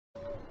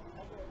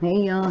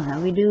Hey y'all, how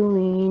we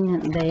doing?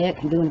 I'm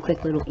back doing a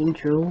quick little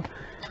intro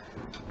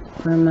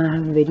for my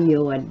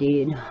video I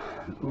did,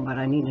 but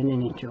I needed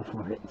an intro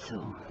for it,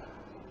 so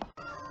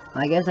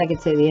I guess I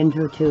could say the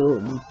intro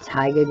to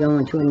TYGA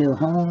going to a new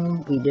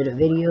home. We did a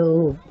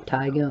video.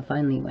 TYGA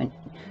finally went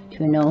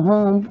to a new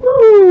home.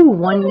 Woo!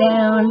 1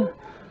 down,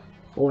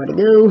 4 to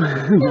go.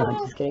 No,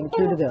 just kidding,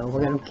 2 to go.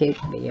 We're gonna kick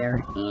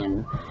Bear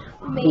and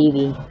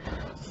Baby.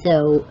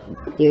 So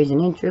there's an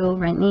intro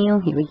right now.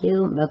 Here we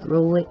go. I'm about to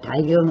roll it.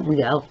 TYGA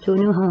is off to a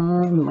new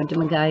home. Went to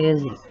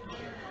Magaya's.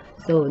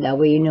 So that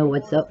way you know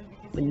what's up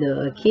with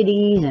the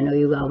kitties. I know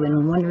you've all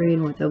been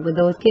wondering what's up with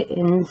those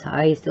kittens.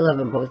 I still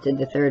haven't posted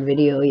the 3rd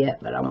video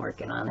yet, but I'm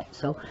working on it.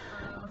 So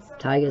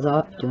TYGA's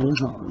off to a new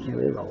home. Here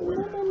we roll.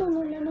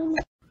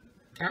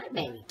 Hi,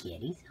 baby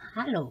kitties.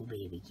 Hello,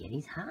 baby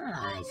kitties.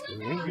 Hi,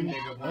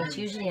 Scooter. It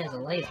usually has a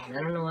light on.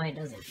 I don't know why it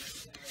doesn't.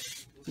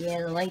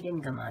 Yeah, the light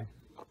didn't come on.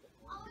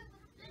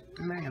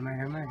 Murder,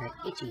 murder, murder.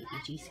 Itchy,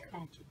 itchy,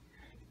 scratchy.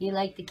 You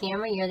like the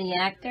camera? You're the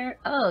actor?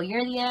 Oh,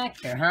 you're the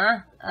actor, huh?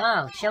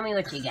 Oh, show me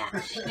what you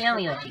got. Show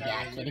me what you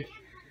got, kitty.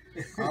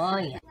 Oh,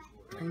 yeah.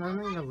 And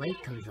then the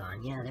light comes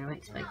on. Yeah, they were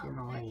expecting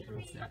the light, and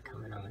it's not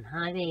coming on.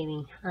 Hi,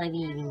 baby. Hi,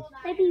 baby.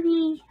 Hi,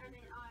 baby.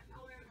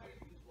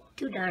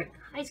 Too dark.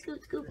 Hi,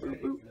 Scoot, Scoop,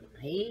 oop, oop.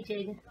 Hey,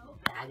 TYGA.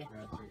 TYGA.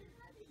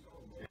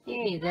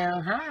 Here you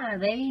go. Hi,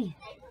 baby.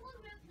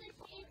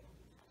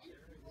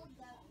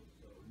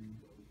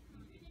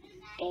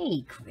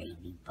 Hey,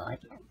 crazy butt.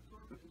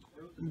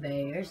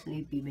 Bear,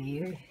 sleepy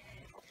bear.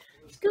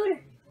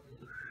 Scooter.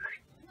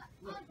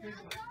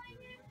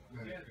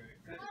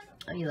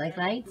 Oh, you like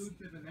lights?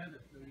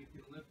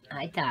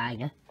 Hi,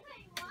 TYGA.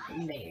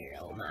 Bear,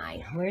 oh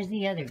my. Where's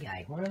the other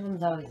guy? One of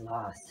them's always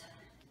lost.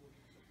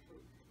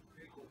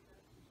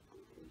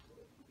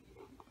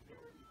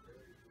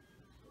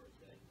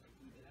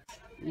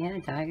 Yeah,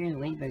 TYGA is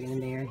way bigger than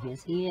Bear.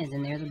 Yes, he is,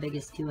 and they're the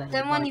biggest two out of the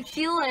bunch. Then when you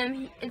feel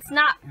him, it's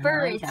not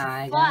fur, it's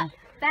flat.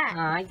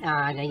 Hi,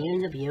 TYGA.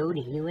 You're the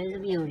beauty. You is the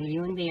beauty.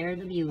 You and Bear are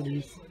the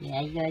beauties.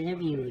 Yeah, you guys are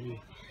beauties.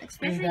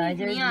 Especially his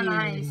neon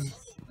eyes.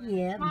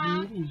 Yeah,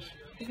 beauties.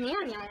 His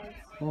neon eyes.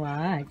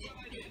 Watch.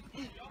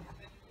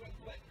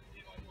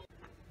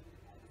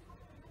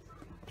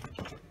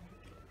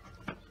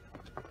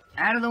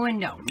 Out of the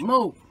window.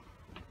 Move.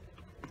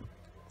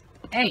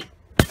 Hey.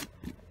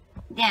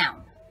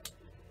 Down.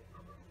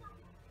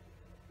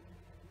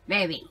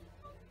 Baby.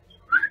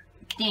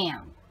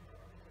 Down.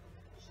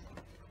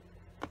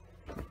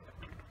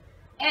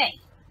 Hey,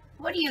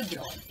 what are you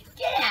doing?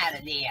 Get out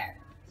of there.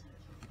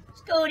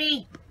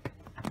 Scooty.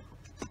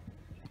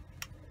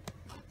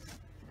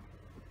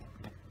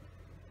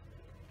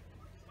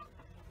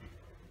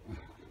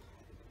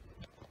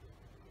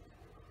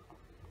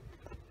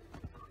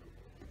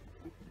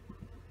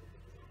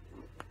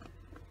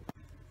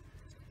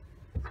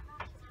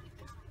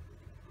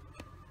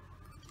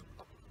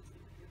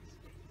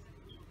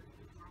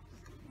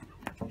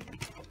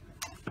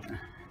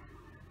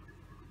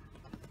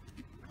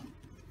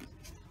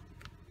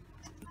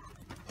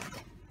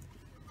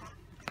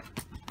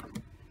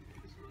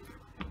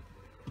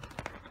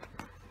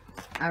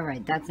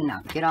 Alright, that's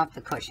enough. Get off the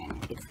cushion.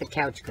 It's the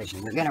couch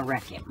cushion. We're gonna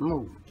wreck it.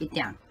 Move. Get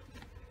down.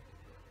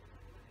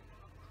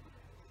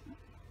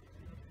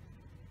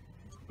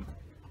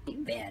 You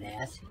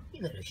badass.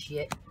 You little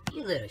shit.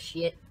 You little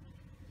shit.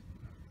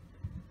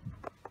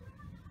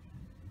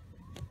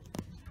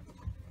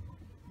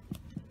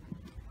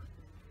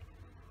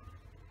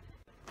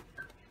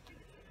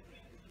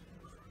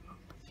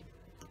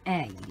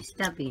 Hey, you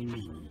stop being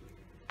meanie.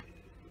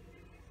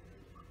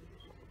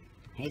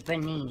 Hey,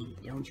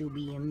 Panini, don't you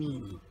be a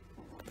meanie.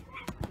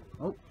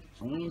 Oh,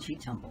 and she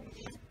tumbles.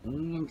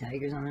 And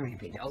TYGA's on the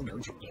rampage. Oh,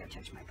 don't you dare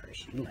touch my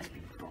purse. You must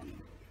be funny.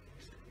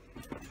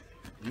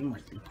 You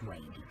must be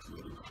crazy,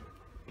 kitty.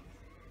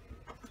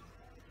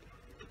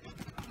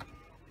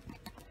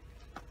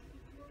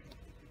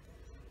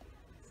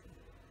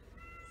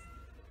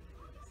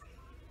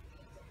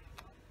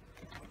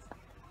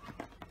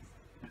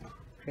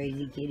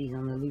 Crazy kitties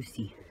on the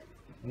loosey.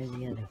 Where's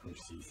the other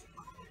loosies?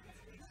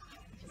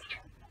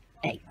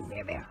 Hey,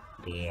 Bear, Bear.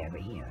 Bear,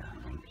 here.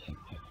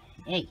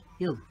 Hey,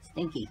 you,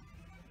 Stinky.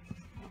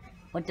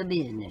 What the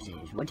business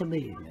is? What the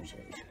business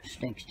is?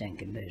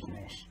 Stinking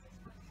business.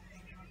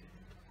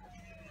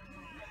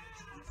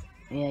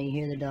 Yeah, you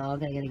hear the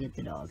dog? I gotta get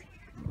the dog.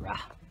 Rah.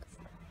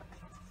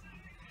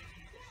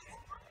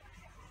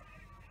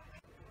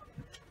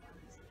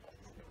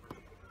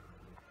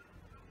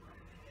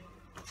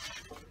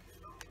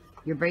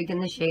 You're breaking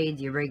the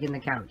shades, you're breaking the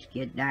couch.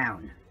 Get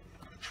down.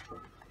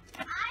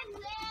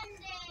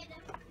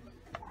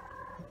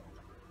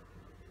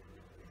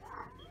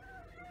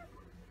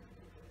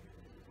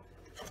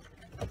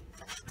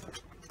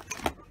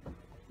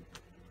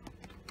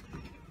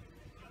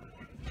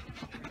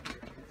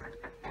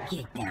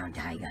 Get down,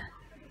 TYGA.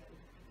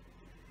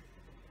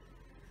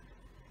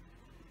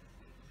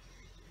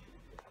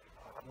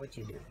 What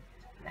you do?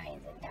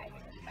 Lions and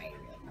tigers and bears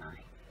at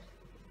night.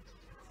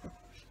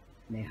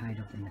 They hide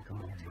up in the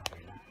corner.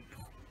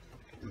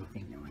 They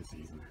think no one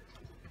sees them.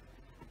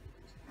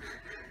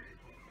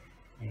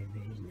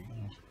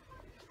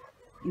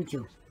 You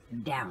two,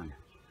 down.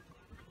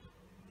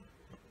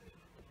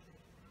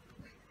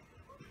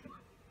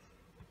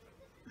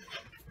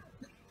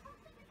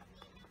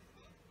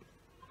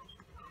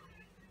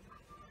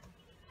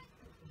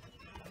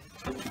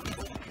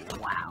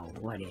 Wow,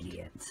 what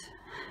idiots.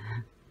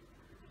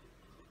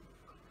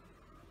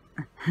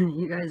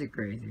 You guys are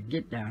crazy.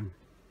 Get down.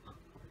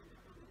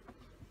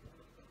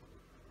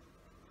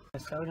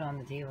 Soda on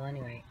the table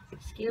anyway.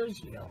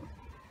 Excuse you.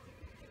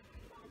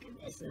 Look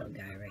at this little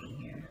guy right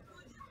here.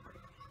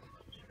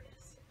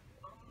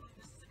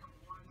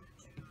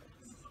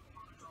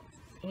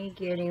 Hey,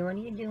 kitty, what are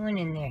you doing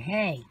in there?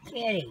 Hey,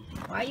 kitty,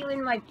 why are you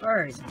in my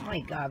purse? Oh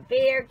my god,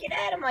 Bear, get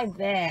out of my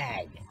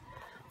bag.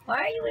 Why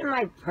are you in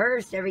my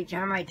purse every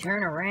time I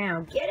turn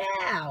around? Get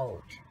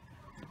out.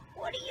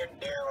 What are you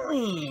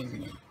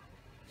doing?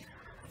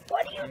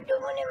 What are you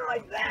doing in my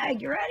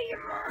bag? You're out of your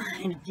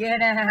mind.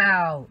 Get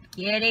out.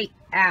 Kitty,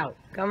 out.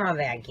 Come on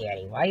back,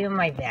 kitty. Why are you in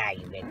my bag,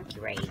 you big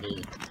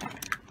crazy?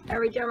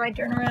 Every time I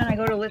turn around, I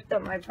go to lift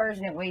up my purse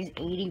and it weighs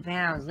 80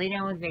 pounds. Lay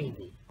down with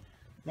baby.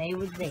 Lay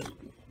with baby.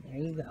 There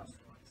you go.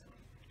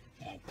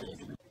 That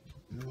kitty.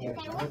 There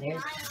we go.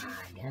 There's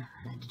Tyga.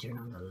 I had to turn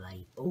on the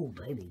light. Oh,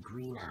 baby,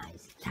 green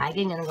eyes.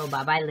 Tyga gonna go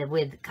bye-bye, live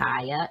with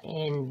Kaya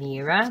and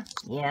Vera.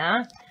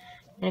 Yeah?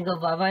 Gonna go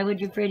bye-bye with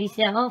your pretty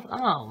self?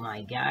 Oh,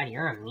 my God,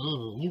 you're a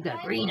meanie. You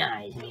got green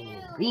eyes,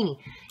 meanie. Greenie.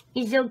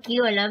 You're so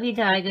cute. I love you,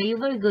 Tyga.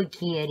 You're a good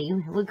kitty.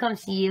 We'll come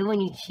see you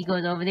when she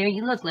goes over there.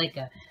 You look like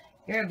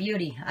you're a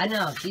beauty. I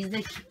know. She's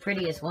the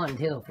prettiest one,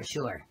 too, for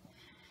sure.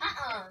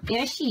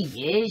 Yes, she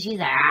is. She's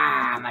like,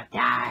 I'm a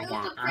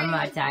tiger. I'm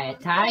a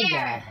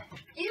tiger.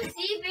 Do you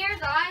see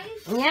Bear's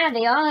eyes? Yeah,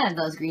 they all have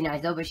those green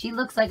eyes, though, but she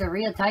looks like a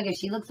real tiger.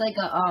 She looks like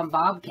a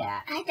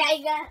bobcat. Hi,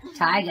 Tyga.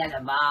 Tyga's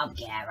a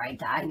bobcat, right,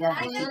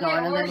 Tyga? She's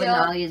going to live with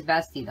Nolly's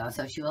bestie, though,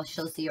 so she'll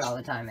see her all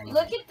the time anyway.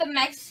 Look at the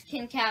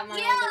Mexican cat.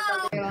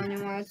 My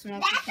anymore. It's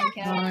Mexican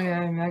cat. Oh,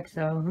 yeah,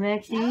 Mexo.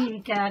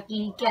 Mexi,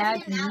 cocky,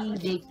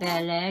 big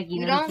fat leg.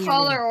 We don't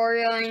call her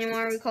Oreo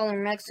anymore. We call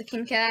her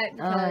Mexican cat.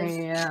 Oh,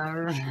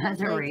 yeah,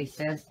 that's a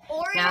racist.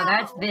 Oreo. Now,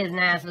 that's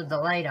business with the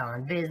light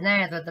on.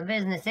 Business what the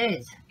business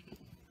is.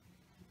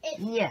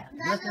 Yeah,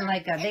 looking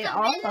like they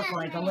all look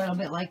like a little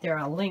bit like they're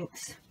a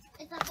lynx.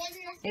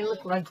 They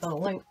look like the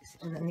lynx,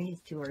 and then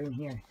these two are in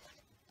here.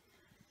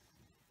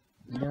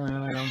 Doing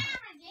a little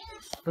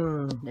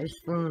spoon. They're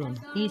spooning.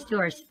 These two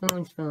are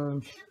spoons.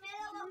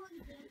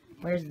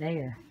 Where's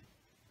Bear?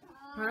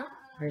 Huh?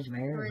 Where's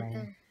Bear? Right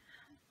there.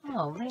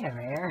 Oh,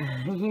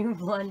 Bear. You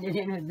blended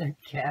in with the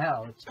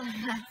couch.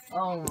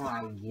 Oh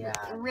my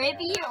God.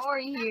 Ribby or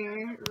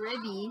here?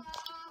 Ribby.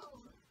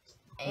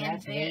 And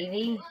that's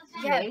Baby?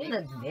 Yeah, Baby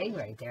looks big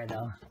right there,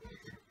 though.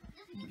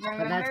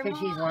 Remember? But that's because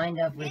she's lined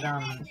up with,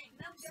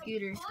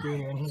 Scooter.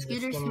 Scooter, and he's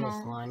Scooter's the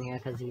skinniest small. one, yeah,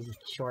 because he's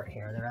short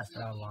hair. The rest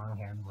are all long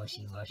hair,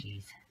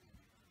 bushies.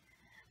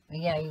 But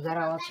yeah, you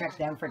gotta all check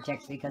them for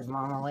ticks because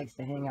Mama likes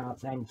to hang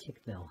outside in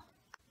Tickville.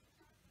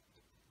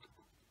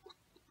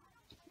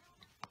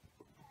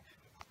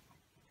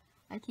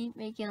 I keep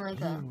making like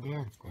a...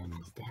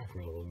 He's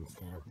definitely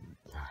instead of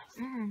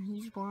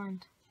he's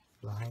blonde.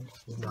 blind.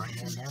 He's blind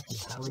and deaf.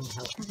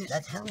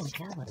 That's Helen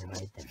Keller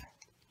right there.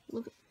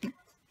 Look.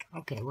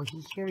 Okay, well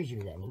he hears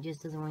you then. He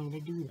just doesn't want you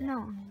to do that.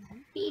 No.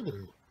 Baby.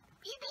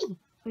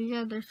 Oh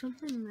yeah, there's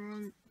something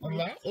wrong. And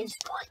that is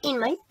in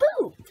my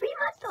boot.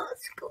 3-month-old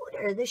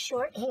Scooter, the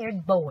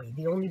short-haired boy.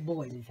 The only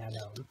boy we found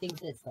out. We think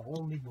that's the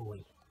only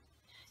boy.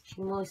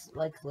 She most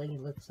likely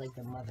looks like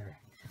the mother,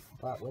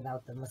 but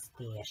without the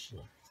mustache.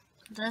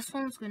 This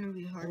one's gonna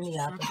be hard And the to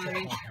opposite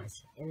separate.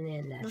 happens. And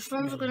then that's This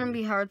one's gonna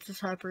be hard to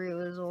separate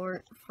with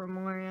from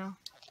Oreo.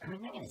 We're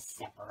not gonna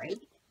separate.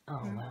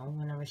 Oh well,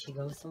 whenever she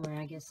goes somewhere,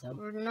 I guess so.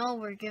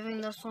 We're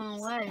giving this one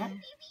away.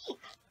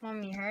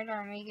 Mom, you heard?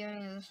 Are we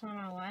giving this one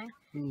away?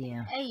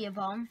 Yeah. Hey, you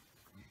bum.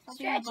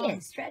 Stretch it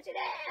out. Stretch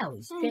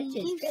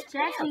it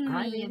Stretching out.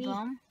 Hi, me, you baby.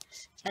 bum.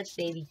 That's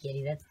baby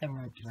kitty. That's the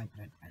run.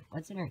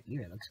 What's in her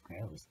ear? It looks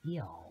gross.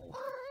 Ew.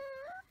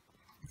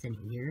 That's an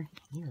ear?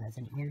 Ew, that's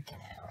an ear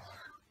canal.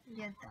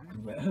 Get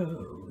them.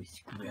 Gross.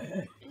 Is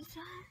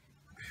that?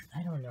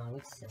 I don't know. It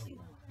looks silly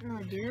though.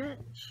 No, do it.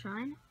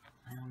 Shine.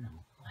 I don't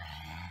know.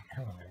 I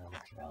don't know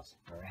what else.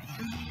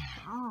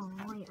 Oh,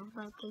 wait.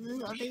 Does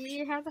this other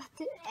ear have that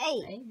too? Hey.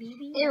 Hey,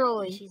 baby.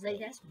 Ew. She's like,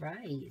 that's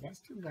bright. That's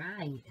too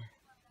bright.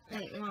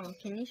 Wait, Mom,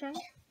 can you shine?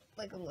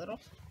 Like a little?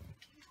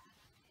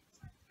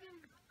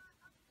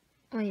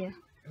 Oh, yeah.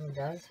 It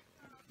does?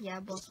 Yeah,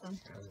 both of them.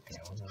 Okay,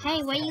 well,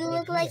 Hey, why you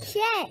look like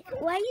Shaq?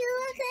 Why you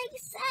look like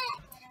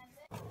Shaq?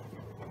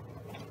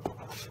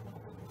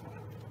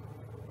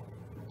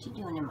 What you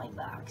doing in my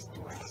box,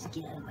 Doris?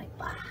 Get out of my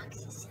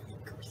box, you silly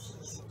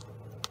goosies.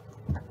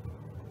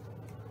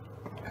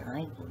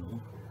 Hi,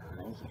 Vinny.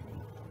 Hi, Henry.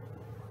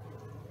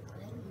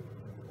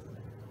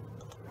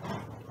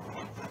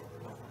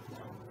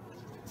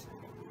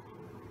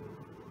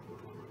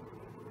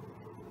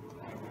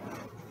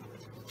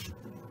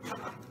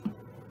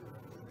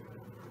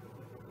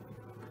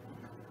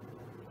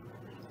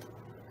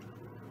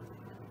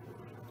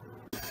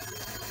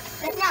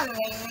 That's not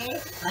Baby.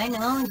 I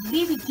know, it's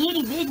baby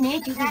kitty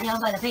business. You can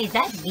tell by the face.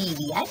 That's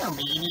Baby. I know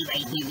Baby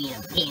right here being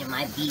a pain in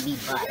my baby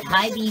butt.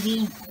 Hi,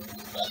 Baby.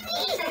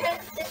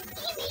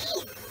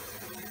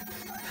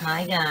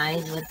 Hi,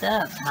 guys. What's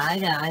up? Hi,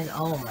 guys.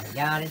 Oh, my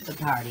God. It's a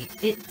party.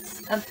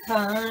 It's a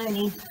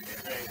party.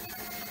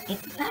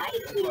 It's a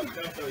party.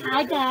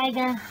 Hi,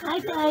 TYGA. Hi,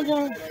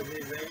 TYGA.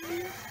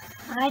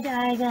 Hi,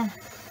 TYGA.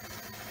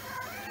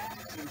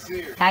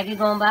 TYGA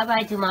going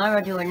bye-bye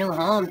tomorrow to her new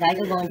home.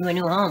 TYGA going to a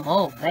new home.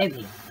 Oh,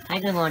 baby.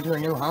 TYGA going to a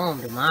new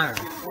home tomorrow.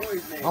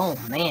 Oh,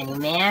 man. You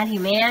mad? You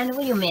mad? What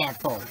are you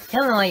mad for?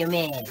 Tell me why you're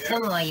mad.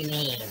 Tell me why you're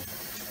mad.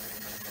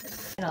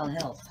 That'll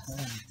help.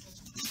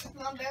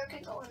 Well, Bear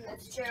can go in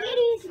this chair.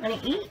 Kitties.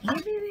 Want to eat? Here,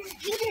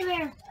 Bear. Here,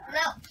 Bear.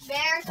 No,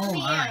 Bear, come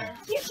here.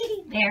 Here,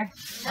 kitty. Bear.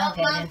 No,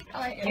 Okay, Mom.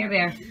 then. Here,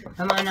 Bear.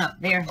 Come on up.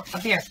 Bear.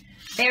 Up here.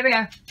 Bear,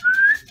 Bear.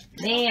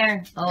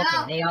 Bear. Okay,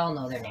 No. they all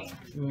know their name.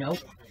 Nope.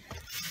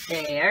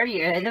 Bear,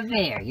 you're the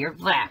bear. You're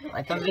black,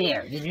 like a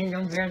bear. You didn't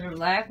know bears are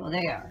black? Well,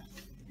 they are.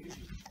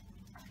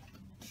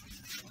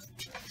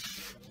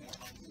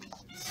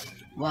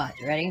 What?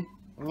 Ready?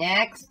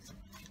 Next.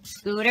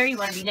 Scooter, you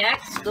want to be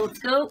next? Scoot,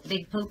 scoot.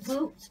 Big poop,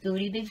 poop.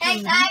 Scooty, big Hey,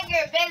 pooty.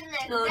 Tiger,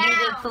 business Scooty,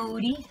 big down.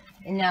 pooty.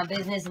 And now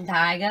business and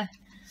TYGA.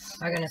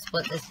 We're going to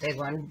split this big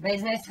one.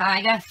 Business,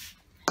 TYGA.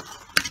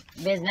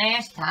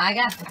 Business,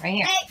 TYGA. Right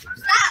here. Hey,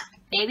 stop.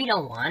 Baby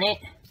don't want it.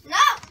 No,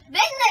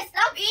 business,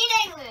 stop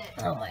eating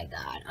it. Oh my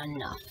God,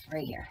 enough.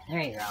 Right here.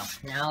 There you go.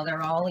 Now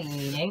they're all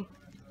eating.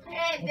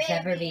 Hey,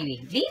 Except for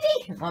baby. BB.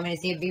 BB? Want me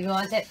to see if BB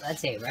wants it? Let's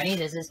see. Ready?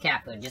 This is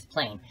cat food, just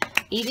plain.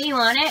 BB, you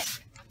want it?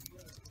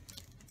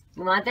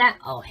 You want that?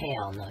 Oh,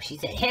 hell no. She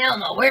said, hell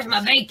no. Where's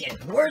my bacon?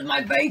 Where's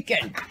my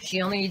bacon?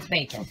 She only eats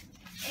bacon.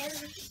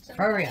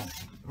 For real.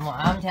 Well,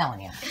 I'm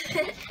telling you.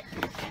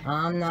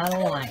 I'm not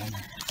lying.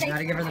 I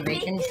gotta give her the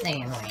bacon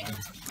sandwich.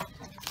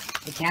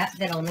 The cat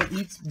that only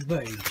eats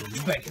bacon.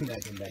 Bacon,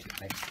 bacon, bacon,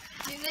 bacon.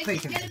 Do you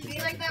think she's gonna be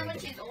like that when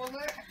she's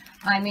older?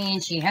 I mean,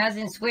 she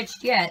hasn't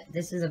switched yet.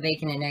 This is a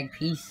bacon and egg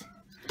piece.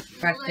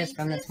 Breakfast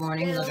from this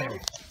morning. Look at her.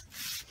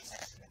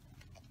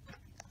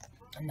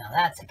 No,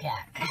 that's a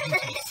cat.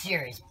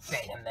 Serious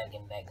bacon,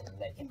 bacon, bacon,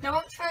 bacon.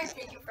 Don't try to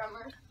take it from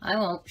her. I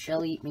won't.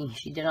 She'll eat me.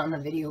 She did on the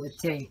video with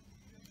Tay.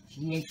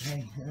 She ate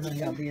me. Look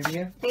at Beer,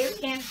 Beer. Beer,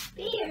 can't.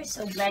 Beer.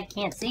 So glad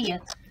can't see you.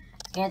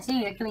 Can't see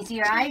you. Can we see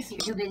your eyes? You're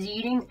too busy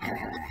eating.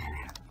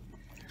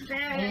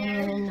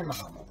 And the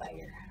mama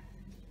bear.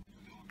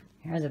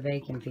 Here's a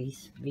bacon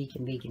piece.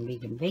 Bacon, bacon,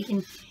 bacon,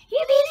 bacon.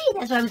 Here, baby.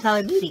 That's why we call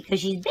her Baby, because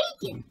she's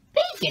bacon.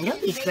 Bacon.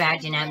 Don't be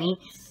scratching at me.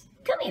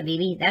 Come here,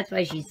 baby. That's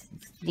why she's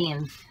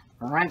being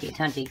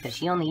runty-tunty, because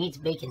she only eats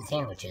bacon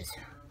sandwiches.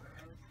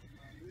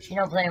 She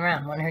don't play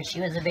around. When she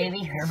was a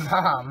baby, her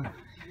mom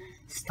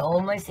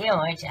stole my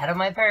sandwich out of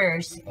my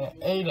purse and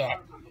ate it.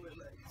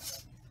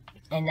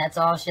 And that's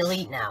all she'll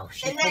eat now.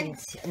 She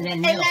thinks, and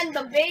then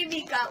the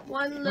baby got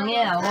one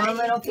little one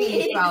little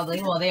piece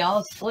probably. Well, they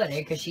all split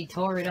it because she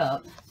tore it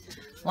up.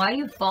 Why are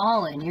you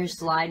falling? You're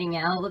sliding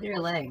out. Look at her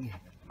leg.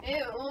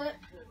 Ew.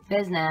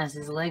 Business,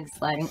 his leg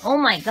sliding. Oh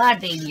my God,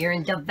 baby, you're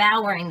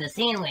devouring the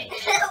sandwich.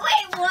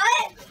 Wait,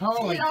 what?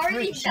 Holy It's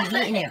already crap, she's done.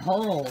 eating it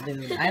whole,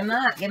 dude. I'm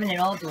not giving it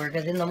all to her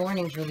because in the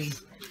morning she'll be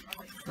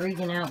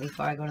freaking out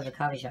before I go to the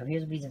coffee shop.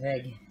 Here's a piece of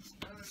egg.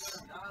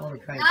 Holy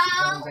Christ,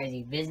 she's going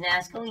crazy.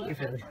 Business, go eat your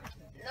food.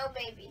 No,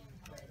 baby.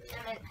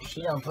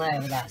 She don't play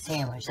with that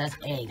sandwich. That's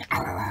egg.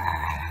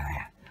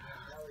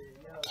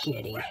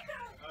 Kitty.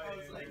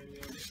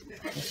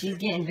 She's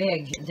getting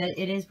big.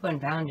 It is putting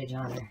poundage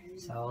on her.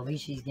 So at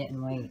least she's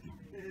getting weight.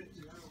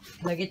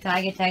 Look at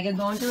TYGA. TYGA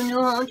going to a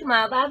new home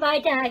tomorrow. Bye-bye,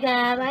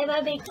 TYGA.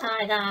 Bye-bye, big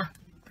TYGA.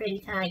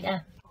 Pretty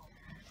TYGA.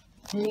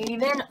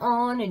 Leaving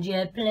on a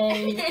jet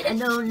plane. I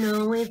don't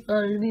know if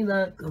I'll be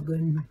back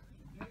again.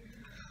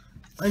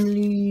 I'm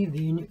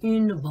leaving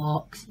in the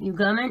box. You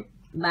coming?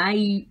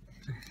 Bye.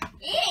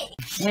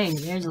 Hey,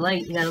 there's a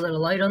light. You got a little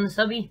light on the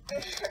subby?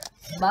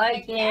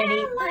 Bye,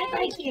 Kitty.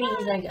 Bye, Kitty.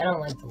 He's like, I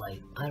don't like the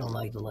light. I don't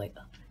like the light.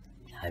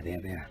 Hi,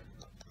 Bear, Bear.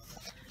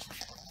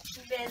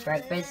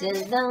 Breakfast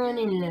is done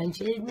and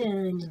lunch is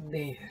done.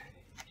 Bear.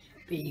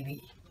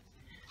 Baby.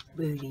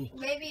 Booty.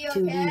 Baby,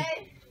 Tootie.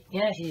 okay?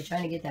 Yeah, she's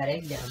trying to get that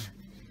egg down.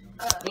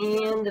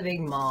 And the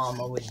big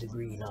mama with the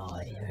green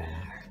eyes.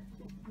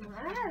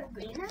 Wow,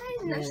 green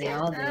eyes. Yeah, they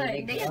all do.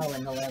 They glow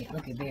in the light.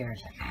 Look at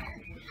Bears.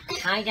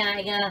 Hi,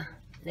 TYGA.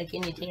 Look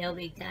in your tail,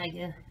 big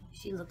TYGA.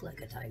 She looked like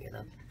a tiger,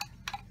 though.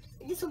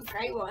 Just a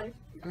bright one.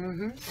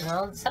 Mm-hmm.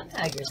 Well, some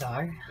tigers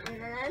are.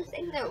 And I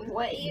think they're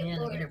white. Yeah,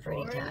 look or at her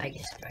pretty orange. tiger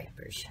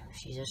stripers.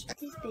 She's a striper.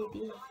 This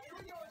baby.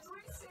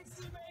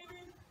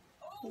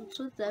 What's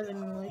with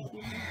Devin like?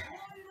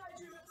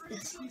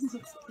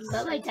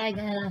 Bye-bye,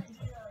 TYGA.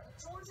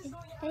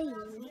 Hey,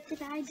 what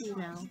did I do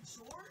now?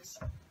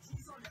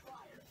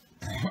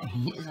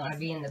 You just want to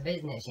be in the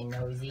business, you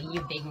nosy.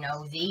 You big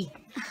nosy.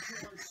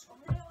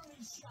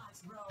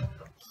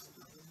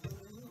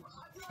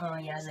 Oh,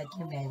 yeah, look,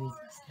 your baby.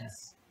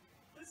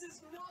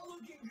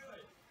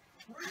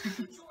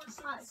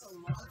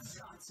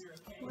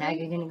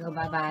 TYGA gonna go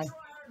bye-bye.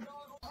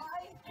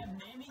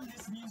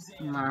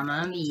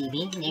 Mama and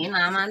BB. Hey,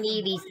 Mama and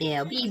BB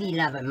still. BB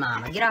loving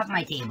Mama. Get off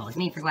my table. It's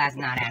me for glasses,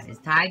 not asses.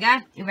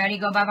 TYGA, you ready to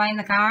go bye-bye in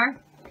the car?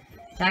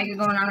 TYGA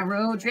going on a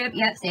road trip?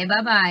 Yep, say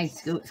bye-bye.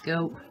 Scoot,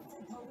 scoot.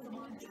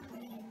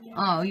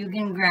 Oh, you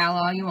can growl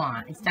all you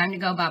want. It's time to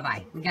go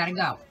bye-bye. We gotta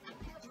go.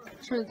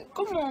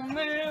 Come on,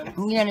 man.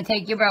 You're gonna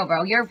take your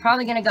bro. You're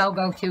probably gonna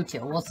go too.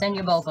 We'll send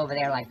you both over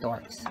there like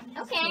dorks.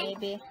 Okay.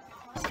 Maybe.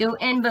 Scoot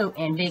and boot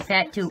and big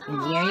fat toot.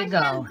 And there you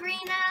go. Green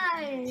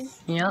eyes.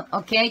 Yep.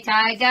 Okay,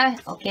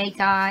 TYGA. Okay,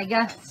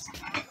 TYGA.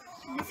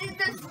 This is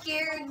the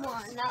scared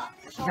one.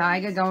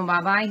 TYGA going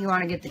bye-bye. You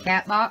wanna get the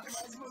cat box?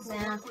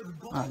 Yeah.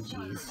 Oh,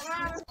 jeez.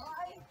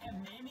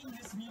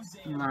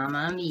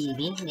 Mama and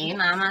BB. Hey,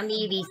 Mama and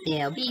BB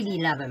still.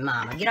 BB loving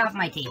Mama. Get off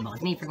my table.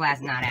 It's me for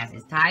glasses, not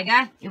asses.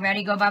 TYGA, you ready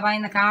to go bye-bye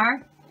in the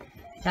car?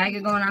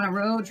 TYGA going on a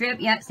road trip?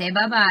 Yep, say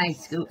bye-bye.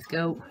 Scoot,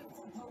 scoot.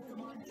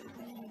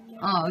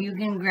 Oh, you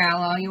can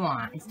growl all you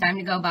want. It's time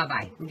to go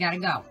bye-bye. We gotta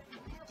go.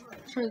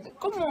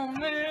 Come on,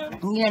 man.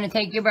 You're gonna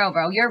take your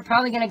bro. You're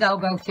probably gonna go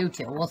too.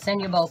 We'll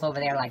send you both over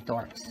there like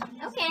dorks.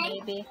 Okay.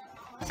 Maybe.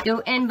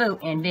 Scoot and boot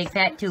and big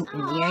fat toot.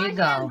 And there you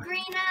go.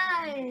 Green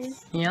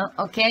eyes. Yep.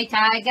 Okay,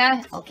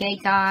 TYGA. Okay,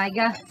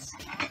 TYGA.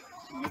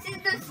 This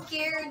is the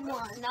scared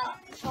one.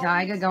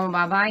 TYGA going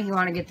bye-bye. You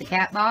want to get the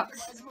cat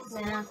box?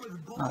 Yeah.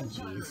 Oh,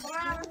 jeez.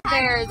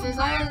 There's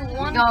only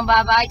one. Going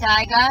bye-bye,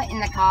 TYGA, in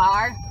the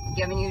car.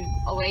 Giving you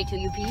away to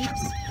you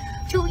peeps.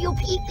 To you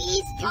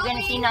peepies. You're going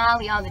to see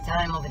Nolly all the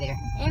time over there.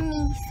 And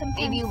me sometimes.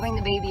 Maybe you bring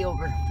the baby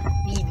over.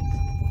 Baby.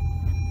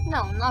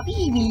 No, not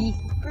Baby.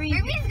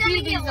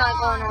 BB's not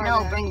going over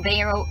No, there. bring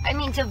Vero. I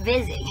mean, to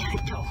visit.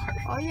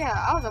 Oh, yeah.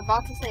 I was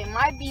about to say,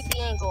 my BB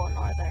ain't going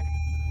over there.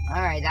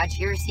 Alright, that's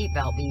your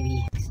seatbelt,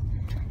 BB.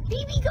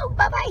 BB, go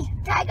bye-bye,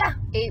 TYGA.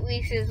 8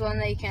 weeks is when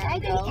they can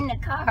TYGA go. in the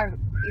car.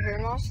 You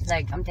heard us? She's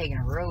like, I'm taking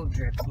a road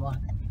trip. What?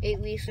 8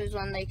 weeks is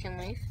when they can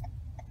leave.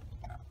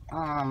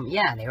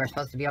 Yeah, they were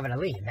supposed to be able to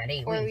leave at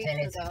 8 4 weeks, and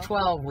weeks it's ago.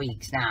 12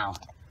 weeks now.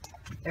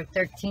 They're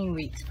 13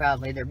 weeks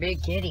probably. They're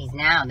big kitties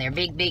now. They're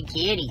big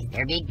kitties.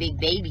 They're big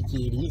baby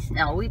kitties.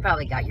 No, we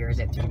probably got yours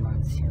at 3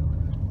 months too.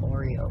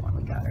 Oreo when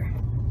we got her.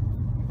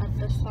 At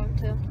this time,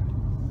 too.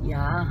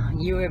 Yeah,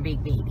 you were a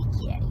big baby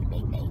kitty.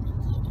 Big baby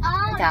kitty.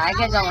 Oh,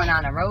 TYGA going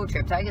on a road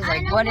trip. TYGA's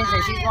like, what is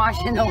it? She's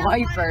washing the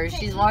wipers.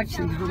 She's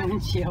watching the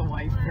windshield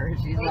wipers.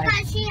 She's like,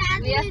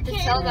 We have to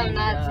tell them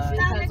that just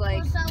because,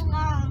 like, so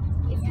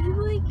long. if you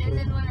like, And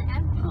then when it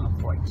happened, oh,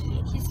 poor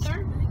kitty. she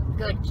started.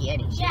 Good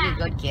kitty. She's Yeah. a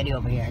good kitty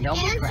over here. Don't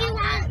be And she proud want-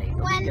 about it. It'll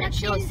be when good. the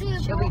She'll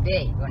kids were be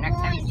big. Well, next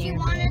time you see She her.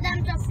 wanted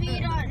them to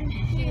feed on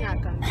she's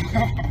not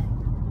gonna.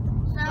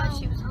 But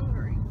she was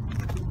hungry.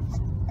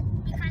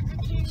 Because the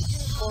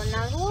kids Going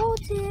on a road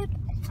trip.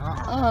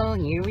 Uh-oh,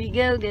 here we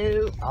go.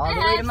 All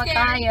the way to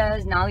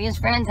Micaiah's, Nolly's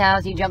friend's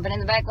house. You jumping in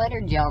the back? Let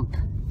her jump.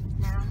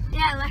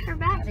 Yeah, let her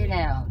back. Cut it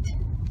out.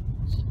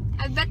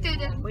 I bet they're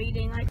just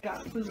waiting. Like,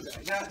 Got food.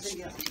 I got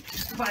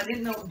the. But I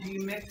didn't know. Do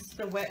you mix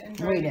the wet and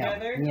dry We do,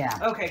 together? yeah.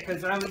 Okay,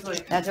 because I was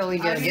like. That's what we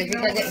do. I Just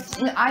didn't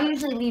because I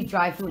usually leave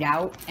dry food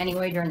out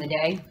anyway during the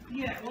day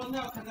Yeah. Well,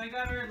 no, because I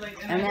got her like.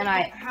 And then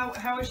I-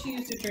 How is she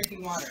used to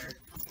drinking water?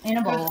 in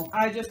a 'Cause bowl.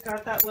 I just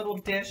got that little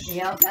dish.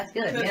 Yep, that's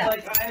good. Because Yeah.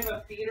 like I have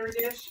a feeder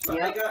dish, but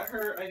Yep. I got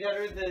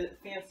her the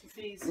fancy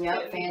feast. Yep,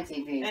 kitten,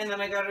 fancy feast. And then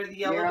I got her the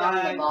yellow You're on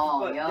the bag. ball,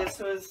 But yep. this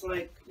was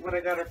like what I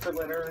got her for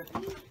litter.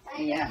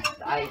 Yeah,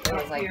 it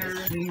was like Here.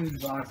 this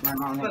huge box my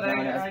mom had But I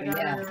brought us. got But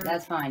yeah, her-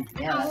 that's fine.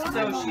 Yeah, that's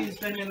So fine. she's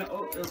been in like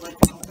open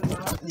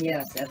box.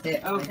 Yes, that's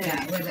it. Like Okay.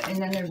 that. And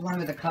then there's one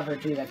with a cover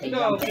too that they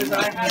No, dump in. 'cause I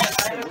You had have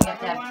to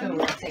have another two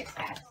one. or 6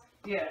 packs.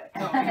 Yeah.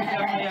 No, you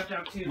definitely have to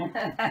have two.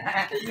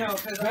 No,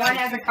 because One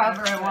has a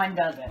cover and one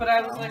doesn't. But I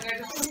was like, I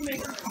just want to make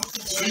her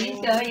comfortable. She's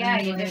good,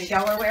 yeah, you just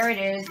show her where it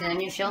is, and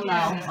then she'll know.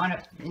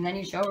 Yeah. And then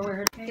you show her where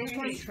her...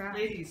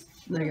 Ladies,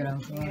 Look at her.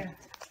 yeah.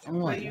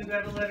 What? But you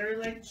gotta let her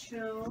like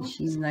chill.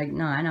 She's like,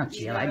 no, I don't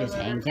chill, I just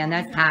hang down.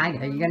 That's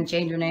TYGA. Are you gonna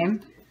change her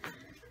name?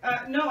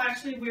 No,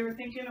 actually, we were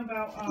thinking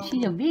about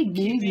She's a big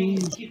baby.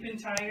 keeping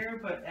Tiger,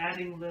 but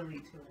adding Lily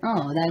to it.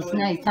 Oh, that's So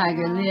nice, it's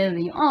Tiger like,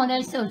 Lily. Oh,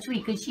 that's so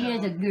sweet, because she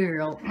is a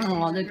girl.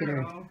 Oh, look at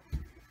her. girl.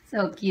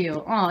 So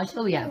cute. Oh,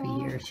 she'll be happy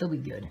here. She'll be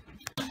good.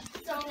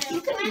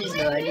 You could be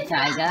good,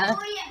 TYGA.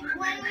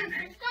 when we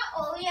first got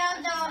Olio,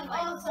 there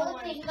was also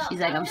thing She's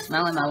like, I'm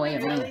smelling my way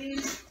around.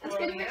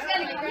 Well,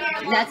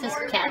 yeah. That's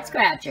a cat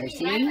scratcher,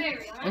 see?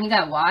 And you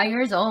got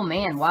wires? Oh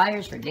man,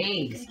 wires for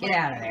days. Get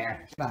out of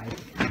there. Bye.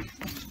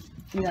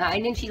 Yeah,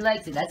 I think she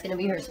likes it. That's gonna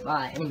be her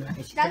spot. Anyway,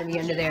 she's gonna be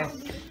under there.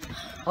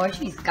 Or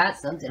she's got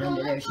something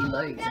under there she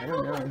likes. I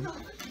don't know.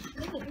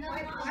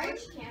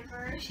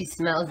 She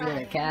smells the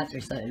other cats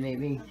or something,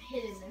 maybe.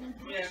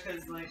 Yeah,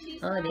 because like.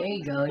 Oh, there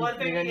you go. Well, I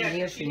think, You're under yeah,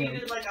 the 'cause she ocean.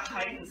 needed like a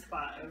hiding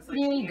spot. It was like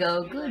There you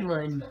go. Good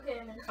one.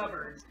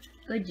 covered.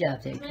 Good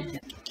job, Tate. Good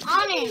job.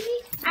 Honest,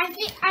 I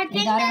think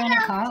You got her in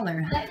a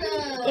collar.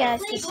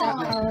 Yes, it's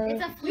not.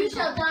 It's a flute.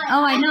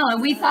 Oh, I know.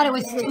 And we thought it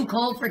was too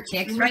cold for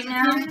chicks right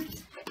now.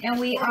 And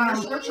we,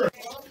 Alright,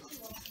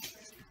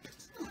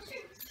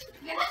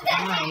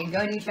 you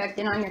good? You checked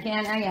in on your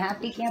can. Are you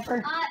happy,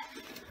 camper?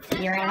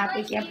 You're a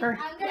happy camper?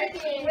 I'm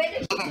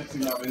gonna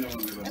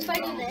If I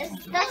do this,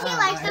 does she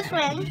likes the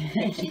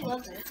swing? She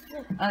loves it.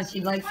 Oh,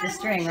 she likes the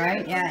string,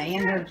 right? Yeah,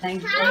 and her thing.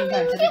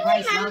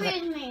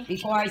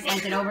 Before I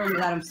sent it over, we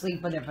let him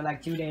sleep with it for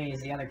like 2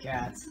 days, the other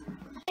cats.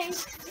 And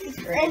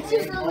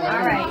she's All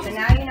right, so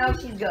now you know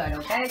she's good,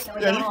 okay? So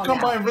Yeah, you can come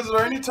by and visit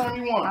her anytime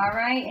you want. All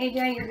right,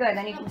 AJ, you're good.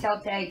 Then you can tell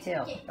Tay,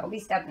 too. Don't be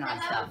stepping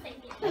on stuff.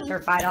 That's her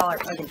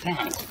 $5 fucking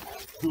pen.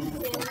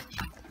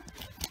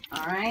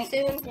 All right?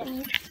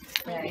 soon.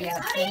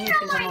 Yeah, soon you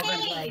can come over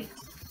and play.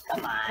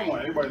 Come Come on. on,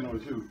 everybody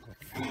knows you.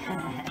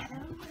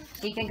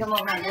 She can come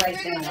over and play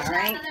soon, all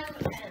right?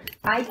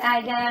 Hi,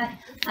 Tyga.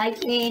 Hi,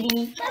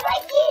 Kitty.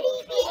 Bye-bye, kitty.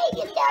 Behave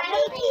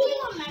yourself,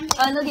 baby.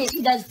 Oh, look at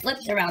she does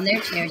flips around their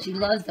chair. She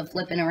loves the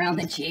flipping around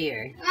the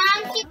chair.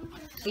 Mom,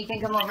 She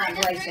can come over and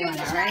play soon,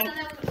 all right?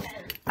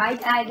 Hi,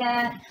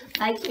 Tyga.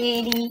 Hi,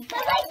 Kitty.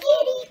 bye-bye,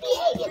 kitty.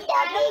 Behave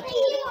yourself,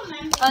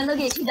 baby. Oh, look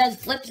at she does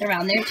flips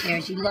around their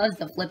chair. She loves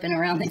the flipping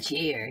around the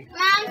chair.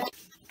 Mom.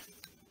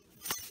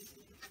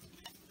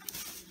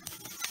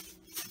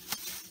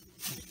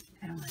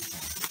 I don't like that.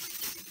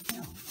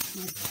 No.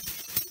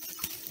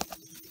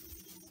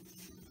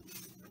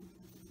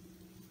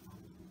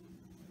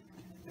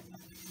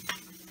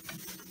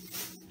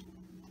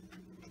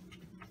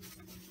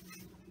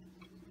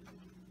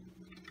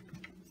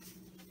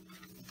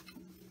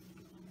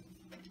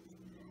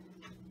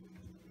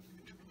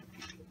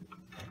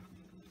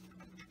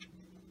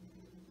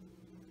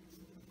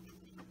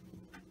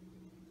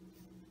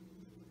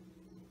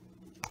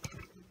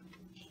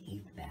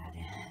 You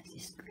badass. You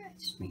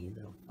scratched me, you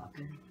little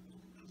fucker.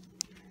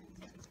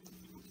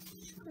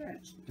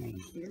 Scratched me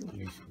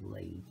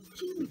seriously.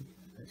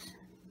 Jesus.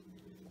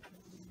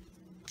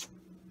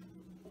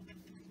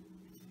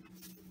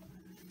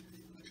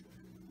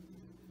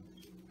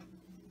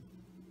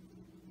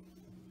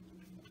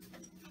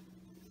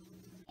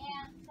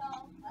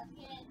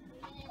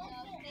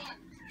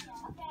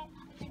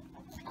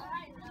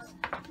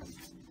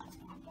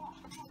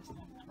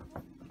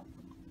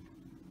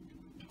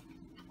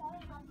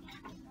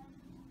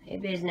 Hey,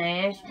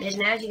 Business.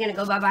 Business, you gonna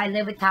go bye-bye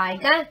live with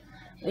Tyga?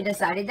 We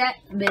decided that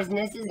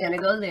Business is gonna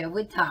go live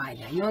with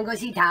Tyga. You wanna go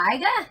see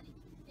Tyga?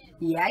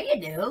 Yeah, you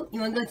do.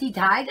 You wanna go see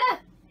Tyga?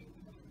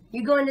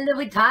 You're going to live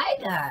with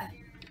Tyga.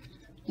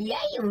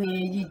 Yeah, you will,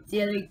 you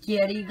silly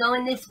kitty. You're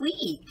going this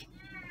week.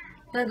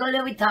 You wanna go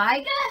live with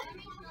Tyga?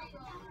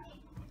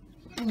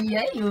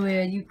 Yeah, you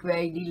will, you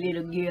crazy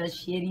little girl,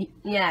 shitty.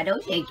 Yeah,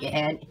 don't shake your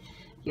head.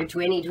 Your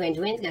twin's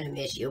gonna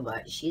miss you,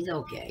 but she's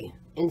okay.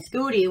 And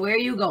Scooty, where are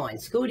you going?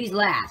 Scooty's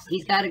last.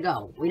 He's gotta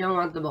go. We don't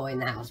want the boy in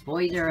the house.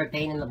 Boys are a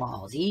pain in the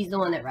balls. He's the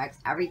one that wrecks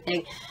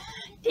everything.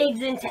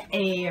 Digs into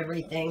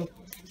everything.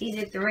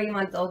 These are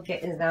 3-month-old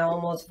kittens now,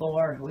 almost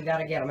 4. We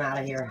gotta get them out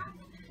of here.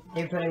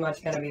 They're pretty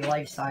much gonna be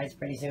life-size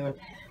pretty soon.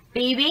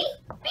 Baby?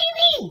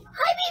 Baby!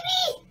 Hi,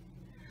 baby!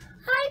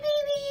 Hi,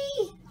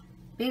 baby!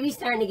 Baby's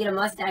starting to get a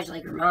mustache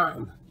like her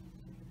mom.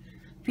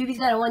 Baby's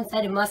got a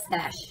one-sided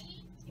mustache.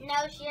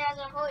 No, she has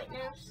a heart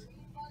nose.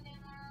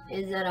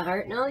 Is that a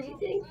heart nose, you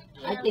think?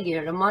 Yeah. I think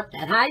you're a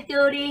mustache. Hi,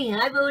 Tootie.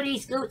 Hi, Booty.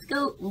 Scoot,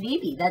 Scoot. And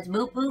BB. That's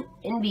Boop, Boop,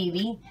 and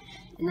BB.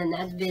 And then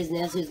that's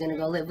Business, who's going to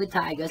go live with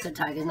Tyga, so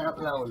Tyga's not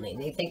lonely.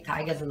 They think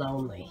Tyga's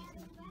lonely.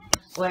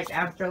 Which,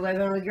 after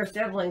living with your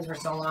siblings for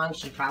so long,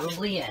 she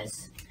probably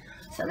is.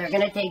 So they're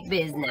going to take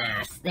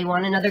Business. They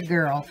want another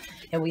girl,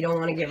 and we don't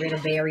want to get rid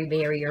of Barry,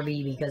 or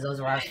BB, because those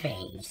are our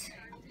faves.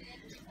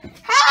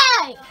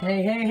 Hey!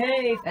 Hey, hey,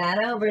 hey, Fat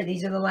Albert,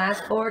 these are the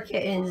last 4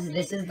 kittens.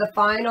 This is the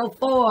final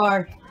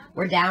 4.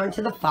 We're down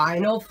to the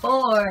final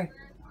 4.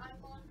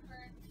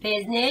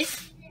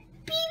 Business.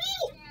 BB.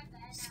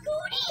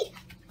 Scooty.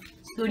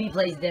 Scooty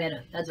plays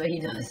dead. That's what he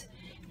does.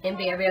 And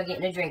Barry will get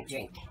in a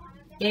drink.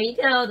 There you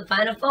go, the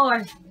final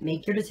 4.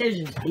 Make your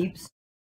decisions, peeps.